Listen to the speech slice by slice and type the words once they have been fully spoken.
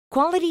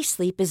Quality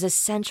sleep is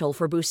essential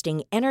for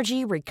boosting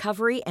energy,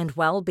 recovery, and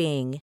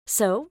well-being.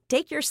 So,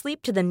 take your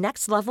sleep to the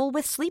next level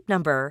with Sleep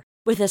Number.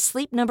 With a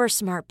Sleep Number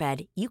smart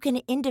bed, you can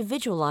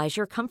individualize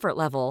your comfort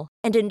level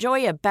and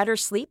enjoy a better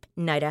sleep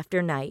night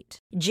after night.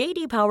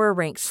 J.D. Power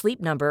ranks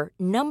Sleep Number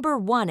number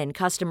 1 in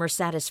customer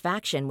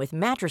satisfaction with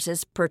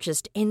mattresses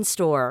purchased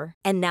in-store.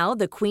 And now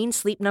the Queen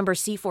Sleep Number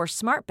C4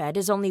 smart bed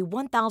is only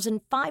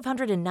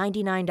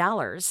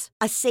 $1,599,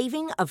 a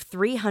saving of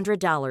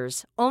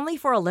 $300, only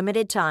for a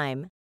limited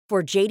time.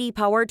 For J.D.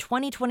 Power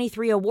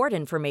 2023 award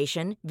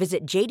information,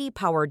 visit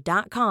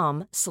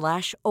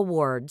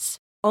jdpower.com/awards.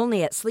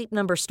 Only at Sleep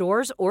Number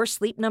stores or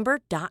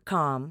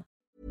sleepnumber.com.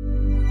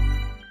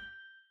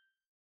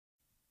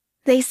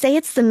 They say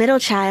it's the middle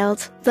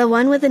child, the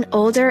one with an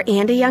older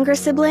and a younger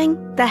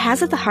sibling, that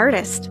has it the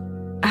hardest.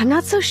 I'm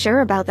not so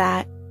sure about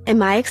that. In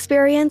my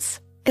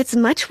experience, it's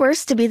much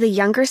worse to be the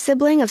younger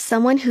sibling of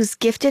someone who's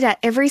gifted at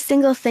every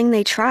single thing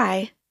they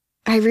try.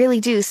 I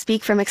really do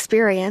speak from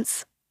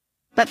experience.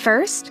 But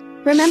first,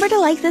 remember to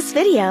like this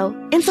video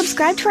and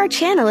subscribe to our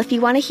channel if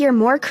you want to hear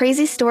more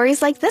crazy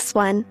stories like this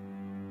one.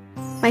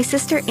 My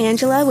sister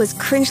Angela was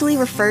cringely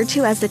referred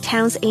to as the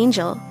town's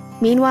angel.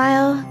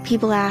 Meanwhile,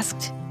 people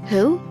asked,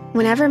 "Who?"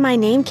 whenever my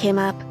name came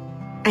up.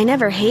 I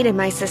never hated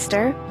my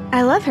sister.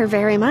 I love her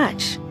very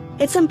much.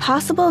 It's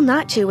impossible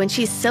not to when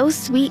she's so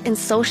sweet and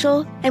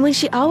social, and when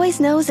she always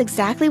knows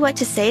exactly what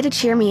to say to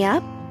cheer me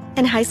up.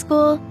 In high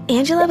school,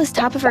 Angela was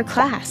top of her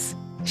class.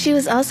 She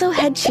was also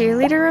head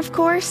cheerleader, of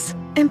course,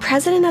 and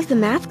president of the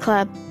math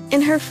club.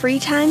 In her free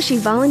time, she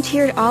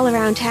volunteered all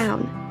around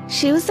town.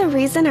 She was the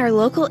reason our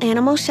local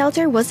animal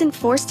shelter wasn't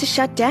forced to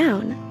shut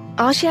down.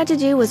 All she had to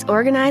do was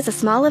organize a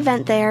small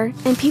event there,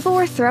 and people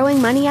were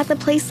throwing money at the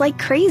place like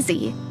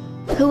crazy.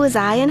 Who was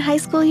I in high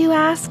school, you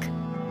ask?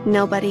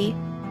 Nobody.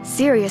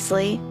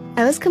 Seriously,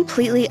 I was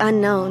completely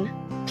unknown.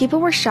 People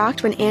were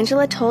shocked when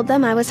Angela told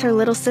them I was her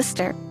little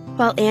sister.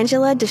 While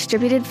Angela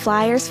distributed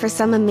flyers for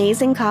some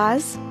amazing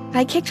cause,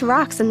 I kicked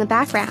rocks in the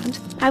background.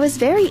 I was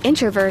very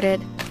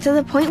introverted, to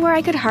the point where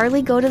I could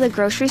hardly go to the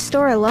grocery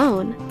store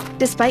alone.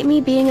 Despite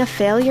me being a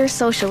failure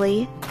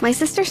socially, my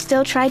sister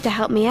still tried to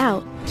help me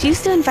out. She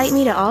used to invite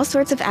me to all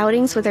sorts of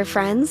outings with her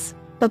friends,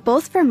 but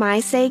both for my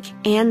sake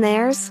and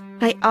theirs,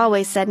 I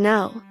always said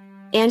no.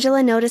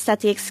 Angela noticed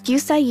that the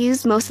excuse I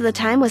used most of the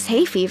time was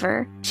hay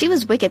fever. She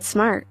was wicked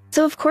smart,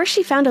 so of course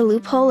she found a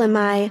loophole in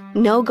my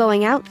no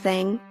going out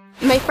thing.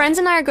 My friends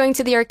and I are going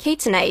to the arcade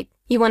tonight.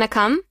 You want to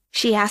come?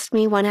 She asked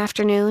me one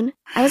afternoon.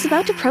 I was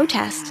about to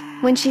protest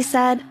when she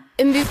said,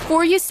 "And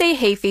before you say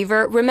hay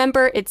fever,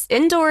 remember it's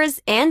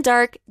indoors and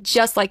dark,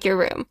 just like your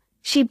room."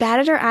 She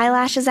batted her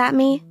eyelashes at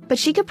me, but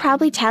she could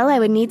probably tell I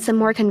would need some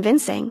more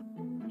convincing.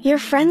 "Your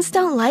friends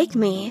don't like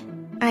me,"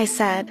 I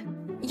said.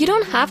 "You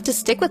don't have to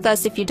stick with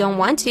us if you don't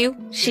want to,"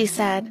 she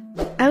said.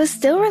 I was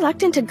still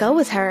reluctant to go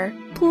with her.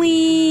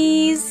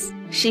 "Please,"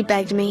 she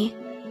begged me.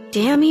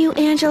 "Damn you,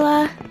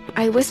 Angela,"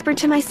 I whispered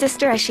to my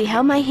sister as she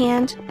held my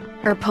hand,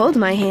 or pulled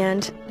my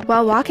hand,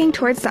 while walking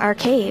towards the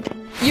arcade.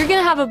 "You're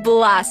gonna have a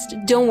blast.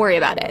 Don't worry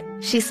about it."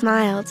 She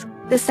smiled.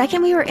 The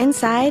second we were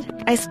inside,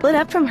 I split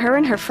up from her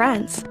and her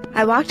friends.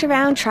 I walked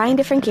around trying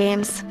different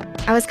games.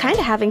 I was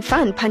kinda having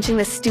fun punching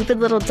this stupid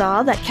little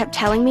doll that kept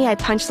telling me I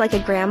punched like a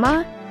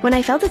grandma when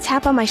I felt a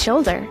tap on my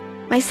shoulder.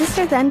 My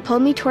sister then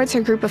pulled me towards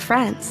her group of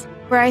friends,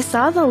 where I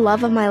saw the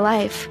love of my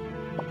life.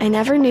 I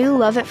never knew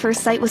love at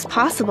first sight was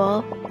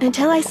possible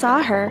until I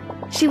saw her.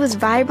 She was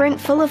vibrant,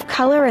 full of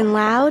color, and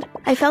loud.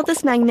 I felt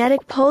this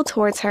magnetic pull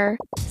towards her,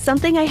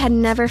 something I had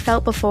never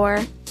felt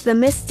before. The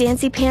Miss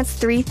Dancy Pants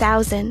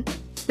 3000,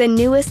 the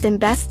newest and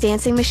best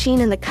dancing machine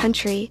in the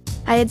country.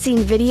 I had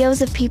seen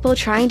videos of people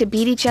trying to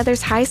beat each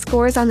other's high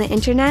scores on the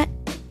internet,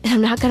 and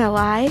I'm not gonna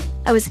lie,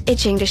 I was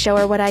itching to show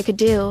her what I could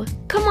do.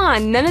 "Come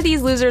on, none of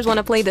these losers want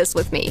to play this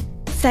with me,"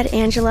 said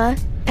Angela,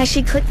 as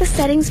she clicked the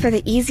settings for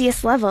the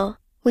easiest level.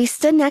 We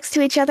stood next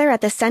to each other at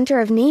the center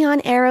of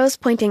neon arrows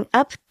pointing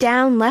up,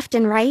 down, left,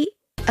 and right.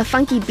 A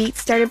funky beat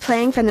started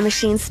playing from the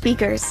machine's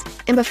speakers,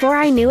 and before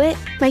I knew it,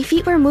 my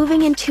feet were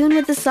moving in tune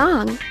with the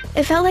song.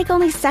 It felt like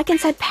only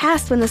seconds had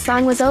passed when the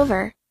song was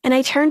over, and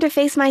I turned to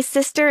face my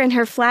sister and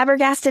her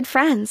flabbergasted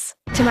friends.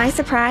 To my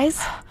surprise,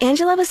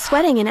 Angela was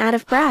sweating and out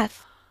of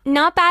breath.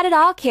 "Not bad at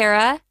all,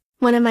 Kara,"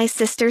 one of my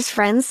sister's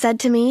friends said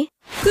to me.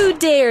 "Who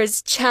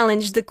dares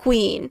challenge the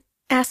queen?"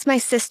 asked my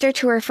sister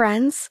to her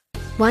friends.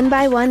 One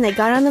by one, they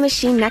got on the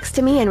machine next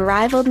to me and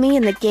rivaled me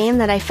in the game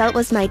that I felt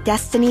was my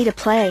destiny to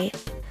play.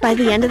 By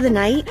the end of the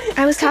night,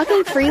 I was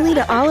talking freely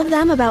to all of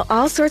them about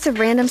all sorts of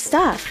random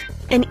stuff.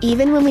 And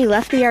even when we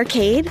left the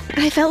arcade,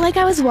 I felt like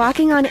I was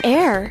walking on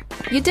air.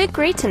 "You did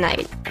great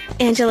tonight,"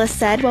 Angela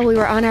said while we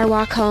were on our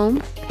walk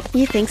home.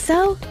 "You think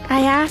so?"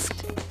 I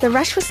asked. The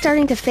rush was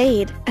starting to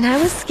fade, and I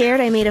was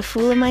scared I made a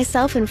fool of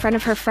myself in front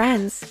of her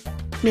friends.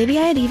 Maybe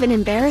I had even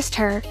embarrassed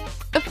her.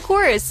 "Of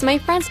course, my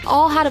friends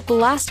all had a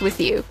blast with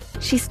you."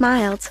 She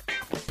smiled.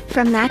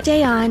 From that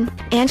day on,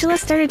 Angela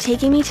started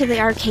taking me to the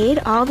arcade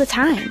all the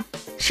time.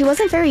 She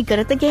wasn't very good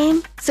at the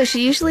game, so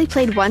she usually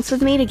played once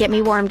with me to get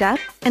me warmed up,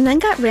 and then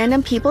got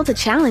random people to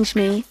challenge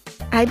me.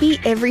 I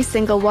beat every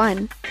single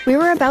one. We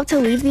were about to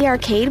leave the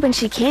arcade when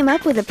she came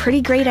up with a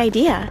pretty great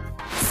idea.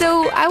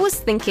 So I was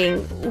thinking,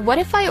 what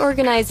if I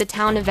organize a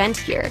town event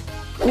here?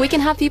 We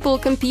can have people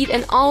compete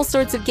in all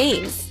sorts of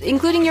games,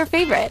 including your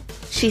favorite.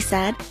 She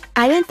said.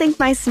 I didn't think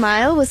my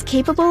smile was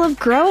capable of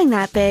growing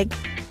that big.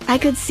 I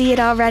could see it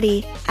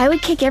already. I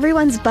would kick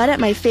everyone's butt at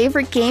my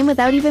favorite game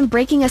without even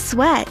breaking a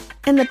sweat.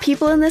 And the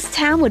people in this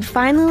town would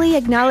finally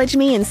acknowledge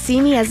me and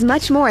see me as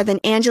much more than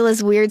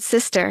Angela's weird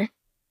sister.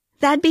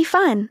 That'd be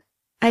fun,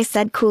 I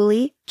said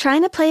coolly,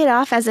 trying to play it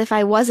off as if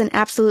I wasn't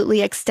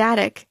absolutely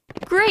ecstatic.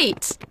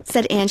 Great,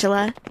 said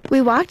Angela.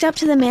 We walked up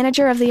to the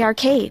manager of the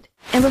arcade,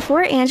 and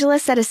before Angela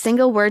said a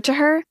single word to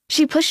her,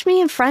 she pushed me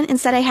in front and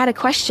said I had a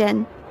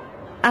question.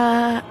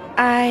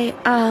 I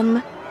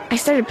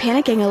started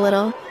panicking a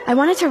little. I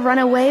wanted to run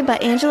away,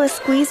 but Angela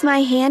squeezed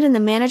my hand and the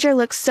manager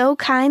looked so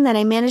kind that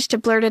I managed to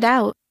blurt it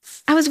out.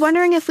 I was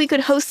wondering if we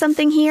could host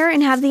something here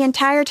and have the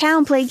entire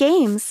town play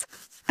games.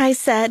 I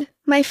said.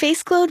 My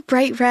face glowed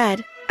bright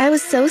red. I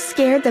was so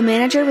scared the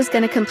manager was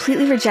going to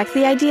completely reject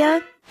the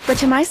idea, but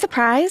to my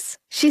surprise,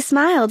 she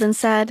smiled and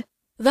said,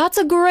 "That's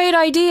a great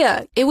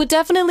idea. It would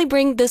definitely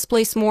bring this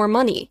place more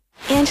money."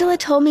 Angela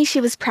told me she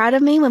was proud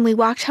of me when we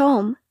walked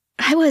home.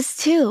 I was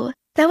too.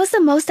 That was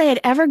the most I had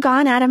ever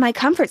gone out of my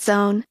comfort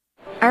zone.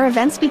 Our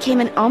events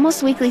became an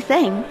almost weekly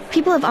thing.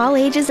 People of all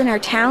ages in our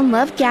town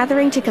loved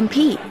gathering to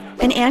compete,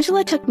 and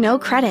Angela took no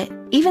credit,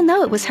 even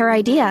though it was her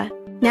idea.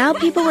 Now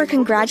people were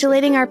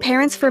congratulating our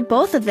parents for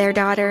both of their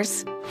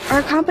daughters.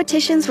 Our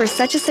competitions were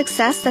such a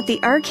success that the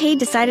arcade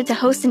decided to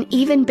host an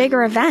even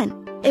bigger event.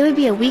 It would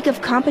be a week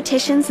of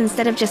competitions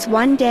instead of just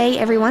one day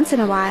every once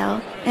in a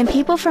while, and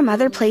people from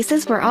other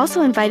places were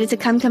also invited to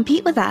come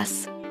compete with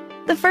us.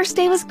 The first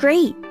day was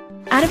great.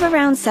 Out of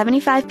around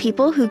 75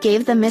 people who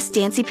gave the Miss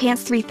Dancy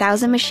Pants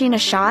 3000 machine a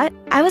shot,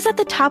 I was at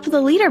the top of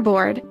the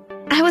leaderboard.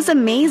 I was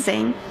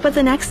amazing, but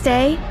the next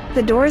day,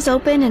 the doors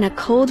opened and a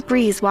cold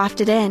breeze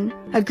wafted in.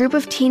 A group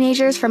of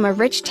teenagers from a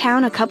rich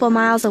town a couple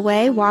miles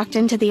away walked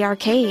into the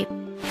arcade.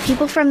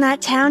 People from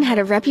that town had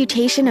a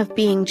reputation of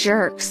being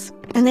jerks,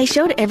 and they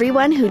showed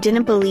everyone who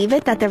didn't believe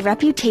it that the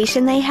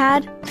reputation they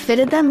had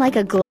fitted them like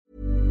a glove.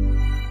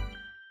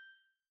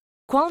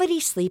 Quality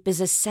sleep is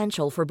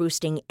essential for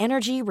boosting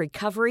energy,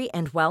 recovery,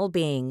 and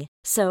well-being.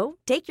 So,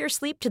 take your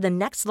sleep to the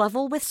next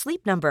level with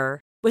Sleep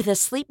Number. With a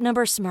Sleep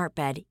Number smart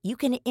bed, you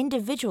can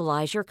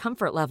individualize your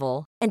comfort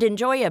level and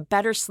enjoy a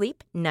better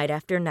sleep night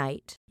after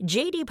night.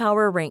 J.D.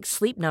 Power ranks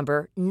Sleep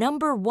Number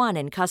number 1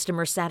 in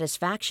customer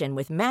satisfaction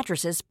with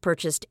mattresses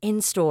purchased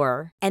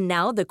in-store. And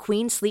now the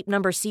Queen Sleep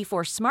Number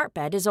C4 smart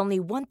bed is only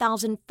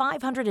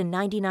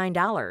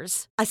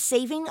 $1,599, a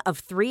saving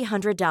of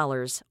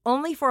 $300,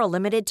 only for a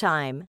limited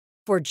time.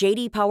 For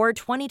J.D. Power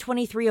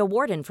 2023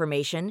 award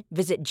information,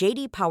 visit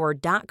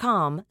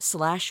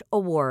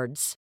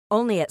jdpower.com/awards.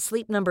 Only at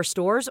Sleep Number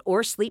stores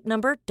or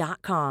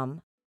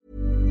sleepnumber.com.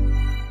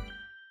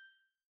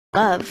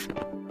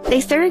 They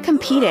started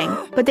competing,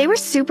 but they were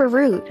super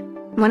rude.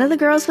 One of the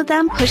girls with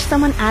them pushed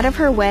someone out of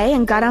her way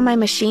and got on my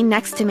machine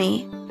next to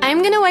me.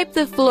 "I'm gonna wipe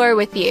the floor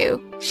with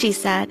you," she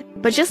said.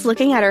 But just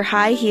looking at her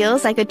high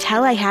heels, I could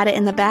tell I had it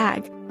in the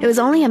bag. It was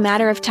only a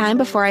matter of time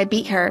before I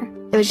beat her.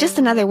 It was just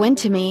another win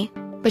to me.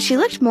 But she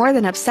looked more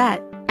than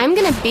upset. "I'm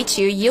gonna beat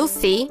you, you'll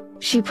see,"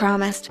 she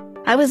promised.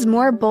 I was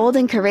more bold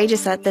and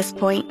courageous at this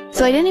point,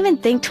 so I didn't even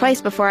think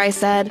twice before I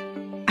said,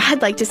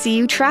 "I'd like to see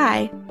you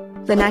try."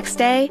 The next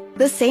day,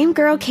 the same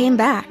girl came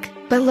back,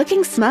 but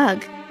looking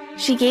smug.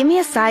 She gave me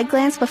a side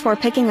glance before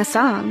picking a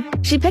song.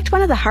 She picked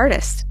one of the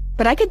hardest,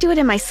 but I could do it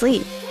in my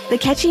sleep. The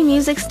catchy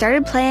music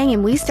started playing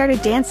and we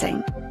started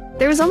dancing.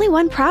 There was only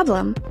one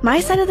problem. My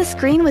side of the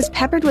screen was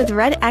peppered with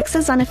red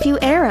X's on a few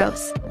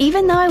arrows,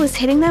 even though I was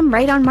hitting them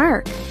right on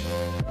mark.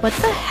 "What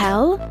the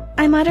hell?"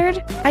 I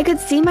muttered. I could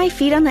see my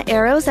feet on the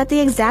arrows at the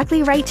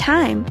exactly right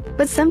time,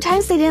 but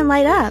sometimes they didn't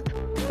light up.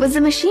 Was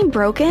the machine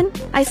broken?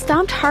 I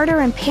stomped harder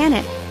and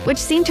panicked, which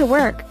seemed to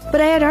work,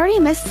 but I had already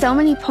missed so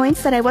many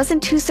points that I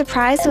wasn't too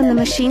surprised when the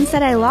machine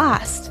said I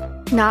lost.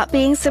 Not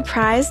being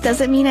surprised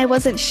doesn't mean I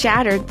wasn't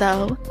shattered,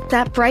 though.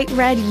 That bright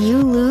red "you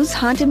lose"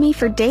 haunted me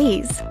for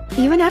days,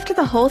 even after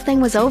the whole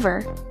thing was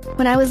over.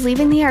 When I was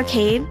leaving the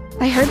arcade,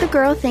 I heard the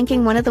girl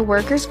thanking one of the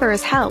workers for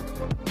his help.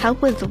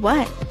 Help with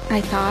what?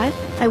 I thought.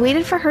 I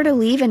waited for her to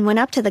leave and went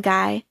up to the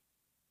guy.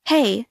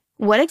 "Hey,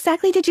 what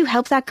exactly did you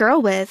help that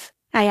girl with?"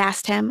 I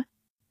asked him.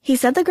 He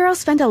said the girl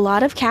spent a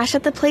lot of cash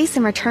at the place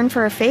in return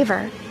for a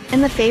favor,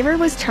 and the favor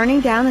was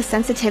turning down the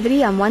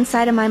sensitivity on one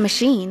side of my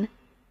machine.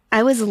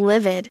 I was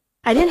livid.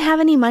 I didn't have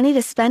any money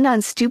to spend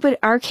on stupid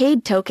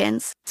arcade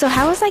tokens, so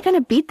how was I going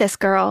to beat this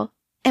girl?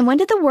 And when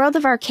did the world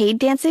of arcade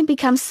dancing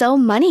become so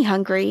money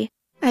hungry?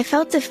 I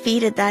felt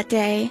defeated that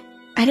day.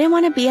 I didn't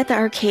want to be at the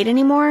arcade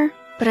anymore,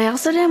 but I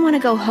also didn't want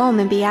to go home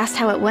and be asked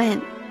how it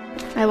went.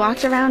 I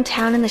walked around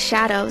town in the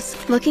shadows,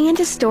 looking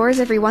into stores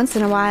every once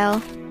in a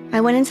while.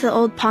 I went into the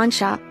old pawn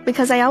shop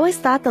because I always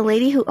thought the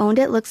lady who owned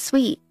it looked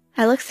sweet.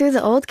 I looked through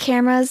the old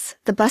cameras,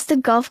 the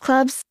busted golf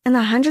clubs, and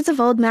the hundreds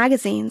of old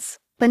magazines,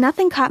 but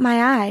nothing caught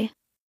my eye.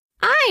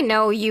 "I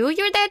know you.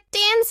 You're that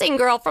dancing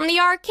girl from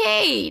the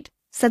arcade."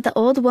 said the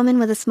old woman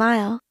with a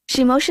smile.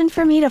 She motioned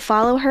for me to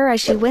follow her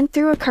as she went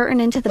through a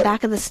curtain into the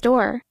back of the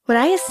store, what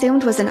I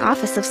assumed was an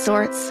office of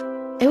sorts.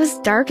 It was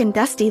dark and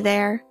dusty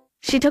there.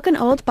 She took an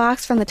old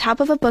box from the top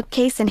of a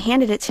bookcase and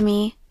handed it to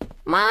me.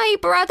 My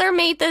brother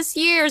made this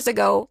years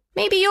ago.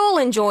 Maybe you'll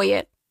enjoy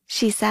it,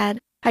 she said.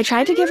 I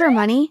tried to give her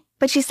money,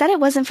 but she said it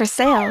wasn't for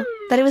sale,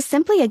 that it was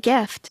simply a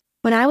gift.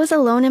 When I was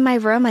alone in my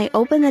room, I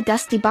opened the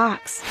dusty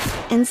box.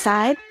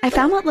 Inside, I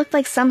found what looked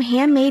like some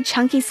handmade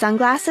chunky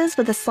sunglasses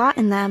with a slot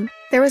in them.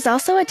 There was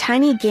also a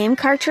tiny game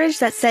cartridge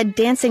that said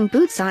Dancing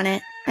Boots on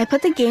it. I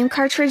put the game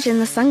cartridge in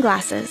the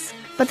sunglasses,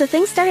 but the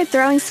thing started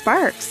throwing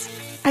sparks.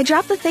 I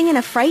dropped the thing in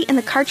a fright and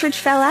the cartridge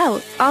fell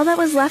out. All that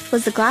was left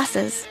was the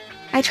glasses.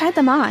 I tried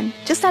them on,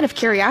 just out of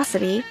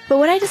curiosity, but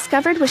what I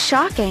discovered was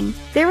shocking.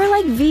 They were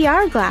like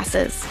VR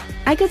glasses.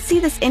 I could see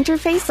this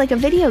interface like a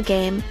video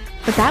game.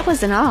 But that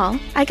wasn't all.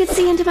 I could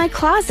see into my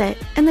closet,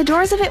 and the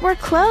doors of it were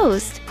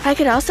closed. I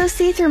could also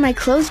see through my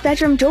closed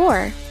bedroom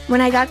door.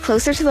 When I got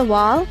closer to the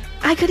wall,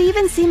 I could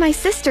even see my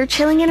sister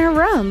chilling in her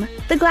room.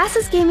 The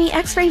glasses gave me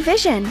X-ray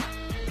vision.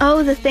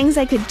 Oh, the things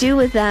I could do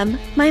with them.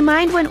 My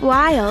mind went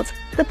wild.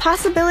 The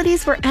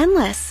possibilities were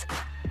endless.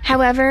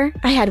 However,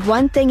 I had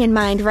one thing in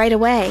mind right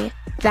away.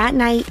 That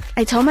night,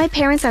 I told my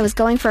parents I was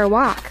going for a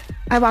walk.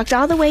 I walked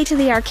all the way to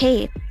the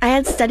arcade. I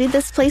had studied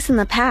this place in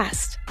the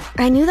past.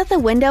 I knew that the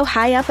window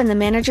high up in the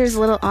manager's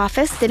little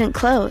office didn't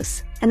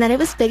close, and that it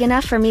was big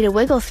enough for me to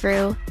wiggle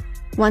through.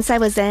 Once I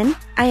was in,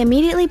 I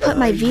immediately put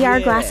my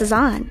VR glasses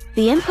on.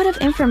 The input of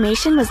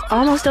information was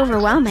almost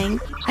overwhelming.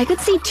 I could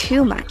see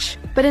too much,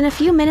 but in a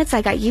few minutes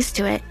I got used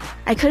to it.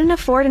 I couldn't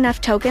afford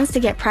enough tokens to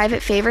get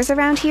private favors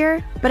around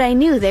here, but I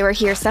knew they were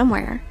here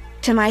somewhere.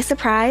 To my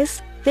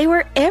surprise, they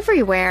were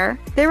everywhere.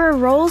 There were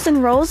rolls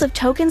and rolls of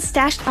tokens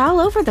stashed all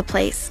over the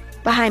place.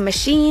 Behind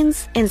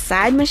machines,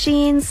 inside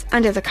machines,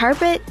 under the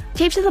carpet,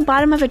 taped to the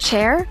bottom of a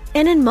chair,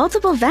 and in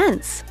multiple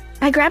vents.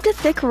 I grabbed a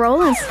thick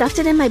roll and stuffed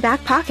it in my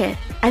back pocket.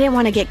 I didn't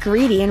want to get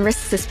greedy and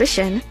risk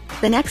suspicion.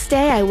 The next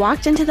day, I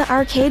walked into the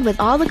arcade with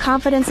all the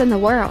confidence in the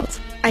world.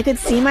 I could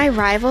see my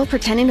rival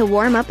pretending to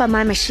warm up on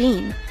my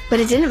machine, but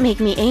it didn't make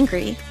me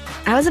angry.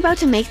 I was about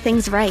to make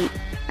things right.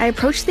 I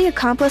approached the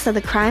accomplice of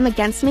the crime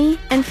against me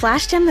and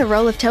flashed him the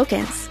roll of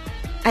tokens.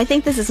 I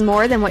think this is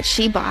more than what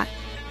she bought,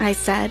 I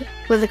said,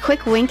 with a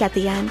quick wink at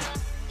the end.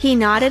 He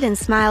nodded and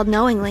smiled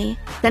knowingly.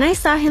 Then I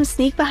saw him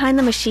sneak behind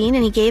the machine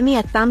and he gave me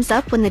a thumbs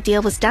up when the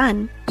deal was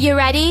done. You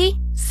ready?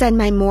 Said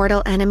my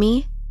mortal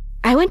enemy.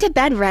 I went to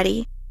bed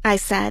ready, I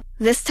said.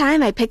 This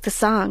time I picked the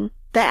song,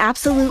 the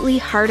absolutely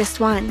hardest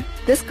one.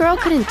 This girl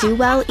couldn't do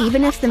well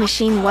even if the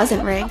machine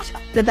wasn't rigged.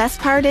 The best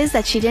part is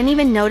that she didn't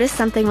even notice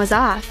something was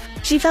off.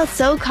 She felt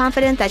so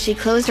confident that she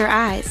closed her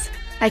eyes.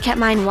 I kept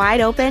mine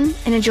wide open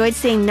and enjoyed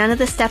seeing none of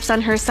the steps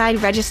on her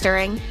side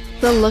registering.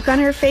 The look on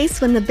her face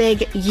when the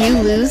big "You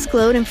lose"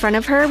 glowed in front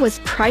of her was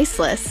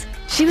priceless.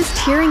 She was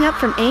tearing up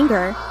from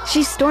anger.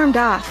 She stormed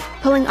off,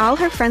 pulling all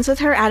her friends with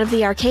her out of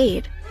the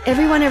arcade.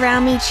 Everyone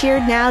around me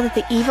cheered now that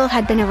the evil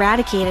had been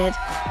eradicated.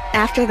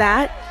 After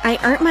that, I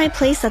earned my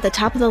place at the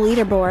top of the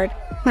leaderboard.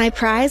 My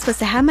prize was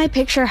to have my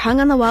picture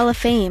hung on the wall of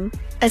fame,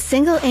 a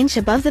single inch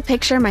above the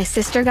picture my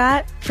sister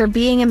got for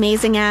being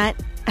amazing at,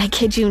 I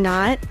kid you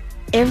not,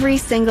 every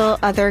single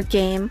other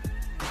game.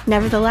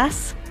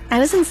 Nevertheless, I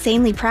was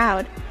insanely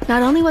proud.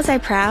 Not only was I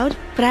proud,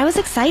 but I was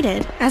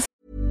excited.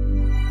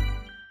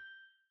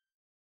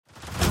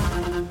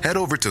 Head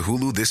over to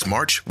Hulu this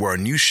March, where our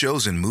new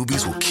shows and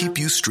movies will keep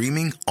you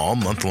streaming all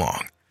month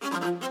long.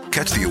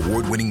 Catch the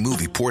award-winning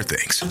movie Poor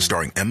Things,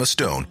 starring Emma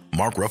Stone,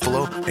 Mark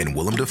Ruffalo, and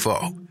Willem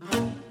Dafoe.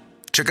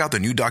 Check out the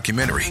new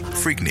documentary,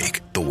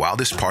 Freaknik, The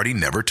Wildest Party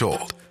Never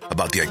Told,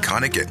 about the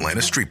iconic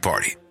Atlanta Street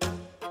Party.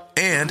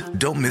 And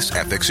don't miss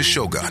FX's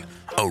Shogun,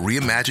 a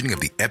reimagining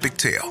of the epic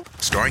tale,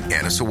 starring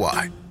Anna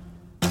Sawai.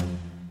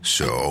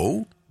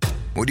 So,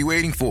 what are you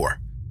waiting for?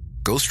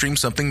 Go stream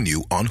something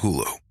new on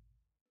Hulu.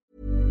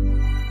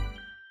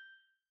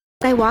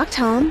 I walked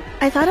home.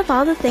 I thought of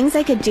all the things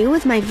I could do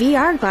with my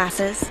VR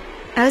glasses.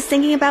 I was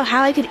thinking about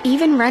how I could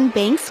even run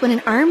banks when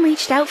an arm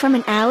reached out from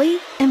an alley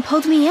and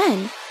pulled me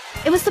in.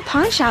 It was the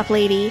pawn shop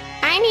lady.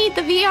 I need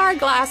the VR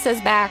glasses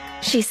back,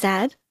 she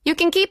said. You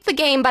can keep the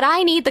game, but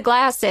I need the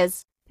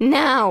glasses.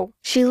 Now.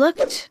 She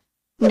looked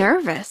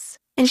nervous,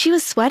 and she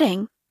was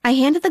sweating. I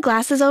handed the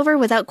glasses over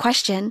without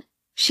question.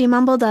 She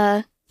mumbled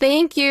a,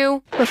 "Thank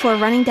you," before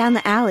running down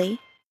the alley.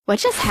 What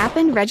just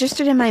happened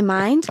registered in my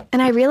mind,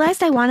 and I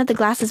realized I wanted the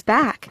glasses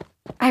back.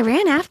 I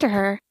ran after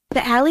her.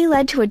 The alley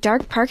led to a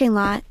dark parking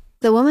lot.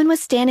 The woman was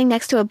standing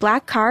next to a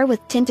black car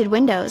with tinted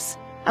windows.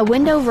 A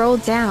window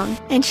rolled down,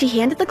 and she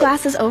handed the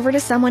glasses over to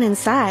someone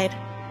inside.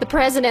 "The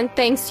president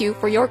thanks you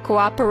for your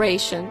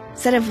cooperation,"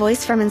 said a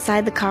voice from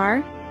inside the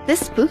car. This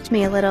spooked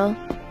me a little.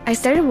 I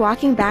started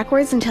walking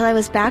backwards until I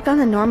was back on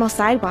the normal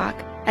sidewalk.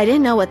 I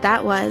didn't know what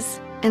that was,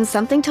 and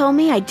something told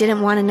me I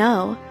didn't want to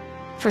know.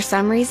 For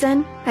some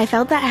reason, I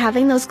felt that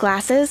having those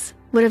glasses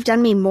would have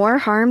done me more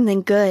harm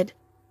than good.